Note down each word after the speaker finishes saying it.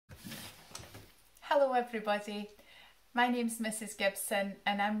Hello everybody, my name's Mrs Gibson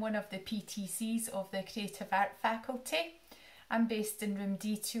and I'm one of the PTCs of the Creative Art faculty. I'm based in room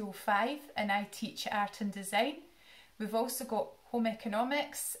D205 and I teach art and design. We've also got home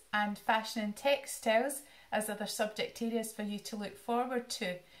economics and fashion and textiles as other subject areas for you to look forward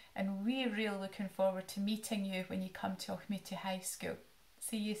to, and we're really looking forward to meeting you when you come to Auchmuty High School.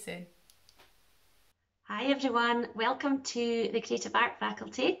 See you soon. Hi everyone, welcome to the Creative Art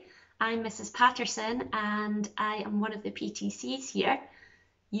faculty. I'm Mrs Patterson and I am one of the PTCs here.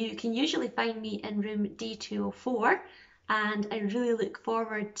 You can usually find me in room D204 and I really look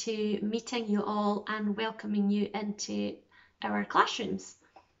forward to meeting you all and welcoming you into our classrooms.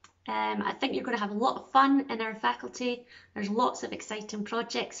 I think you're going to have a lot of fun in our faculty. There's lots of exciting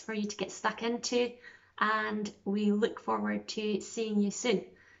projects for you to get stuck into and we look forward to seeing you soon.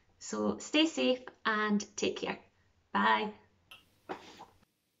 So stay safe and take care. Bye.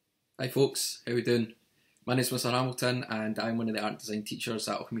 Hi folks, how are we doing? My name is Mr Hamilton and I'm one of the art and design teachers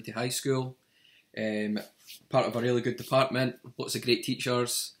at Auchmuty High School. Part of a really good department, lots of great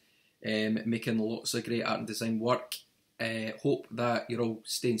teachers, making lots of great art and design work. Hope that you're all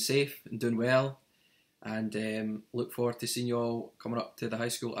staying safe and doing well, and look forward to seeing you all coming up to the high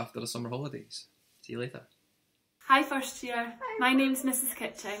school after the summer holidays. See you later. Hi first year, my name's Mrs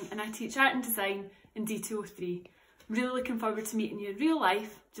Kitching and I teach art and design in D203. I'm really looking forward to meeting you in real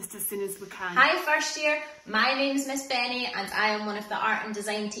life just as soon as we can. Hi first year, my name's Miss Benny and I am one of the art and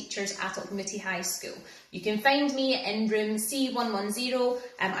design teachers at Auchmuty High School. You can find me in room C110.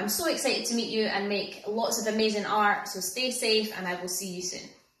 I'm so excited to meet you and make lots of amazing art, so stay safe and I will see you soon.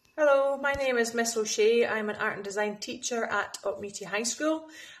 Hello, my name is Miss O'Shea. I'm an art and design teacher at Auchmuty High School.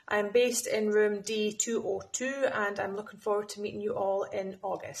 I'm based in room D202 and I'm looking forward to meeting you all in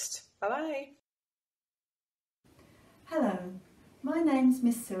August. Bye bye. Hello, my name's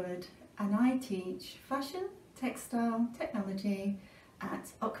Miss Seward and I teach fashion, textile, technology at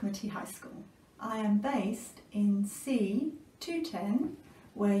Auchmuty High School. I am based in C210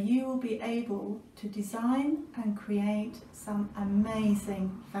 where you will be able to design and create some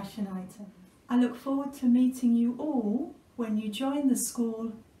amazing fashion items. I look forward to meeting you all when you join the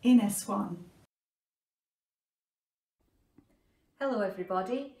school in S1. Hello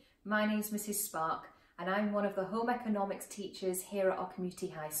everybody, my name's Mrs Spark and I'm one of the home economics teachers here at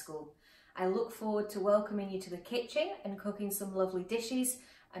Auchmuty High School. I look forward to welcoming you to the kitchen and cooking some lovely dishes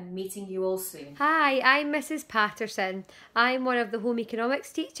and meeting you all soon. Hi, I'm Mrs Patterson. I'm one of the home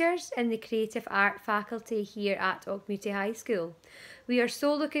economics teachers in the creative art faculty here at Auchmuty High School. We are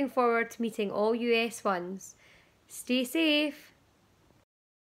so looking forward to meeting all you S1s. Stay safe.